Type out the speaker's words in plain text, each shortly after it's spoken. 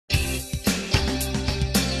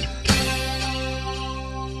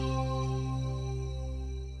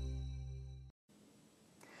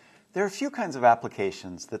There are a few kinds of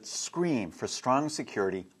applications that scream for strong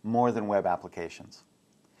security more than web applications.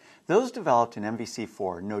 Those developed in MVC4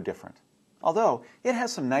 are no different, although it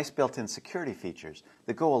has some nice built-in security features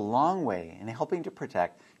that go a long way in helping to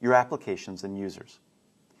protect your applications and users.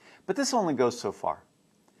 But this only goes so far.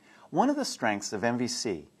 One of the strengths of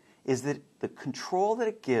MVC is that the control that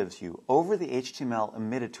it gives you over the HTML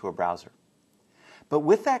emitted to a browser. But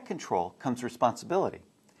with that control comes responsibility,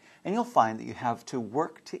 and you'll find that you have to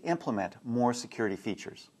work to implement more security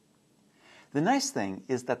features. The nice thing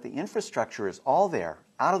is that the infrastructure is all there,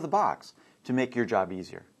 out of the box, to make your job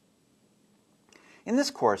easier. In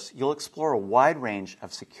this course, you'll explore a wide range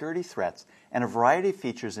of security threats and a variety of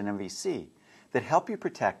features in MVC that help you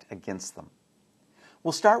protect against them.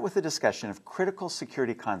 We'll start with a discussion of critical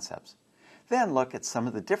security concepts, then look at some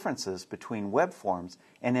of the differences between web forms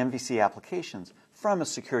and MVC applications from a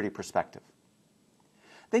security perspective.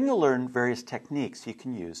 Then you'll learn various techniques you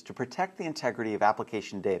can use to protect the integrity of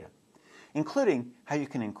application data, including how you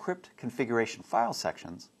can encrypt configuration file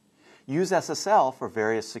sections, use SSL for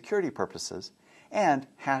various security purposes, and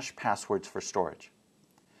hash passwords for storage.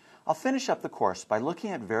 I'll finish up the course by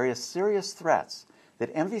looking at various serious threats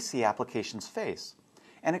that MVC applications face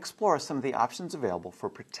and explore some of the options available for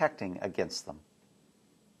protecting against them.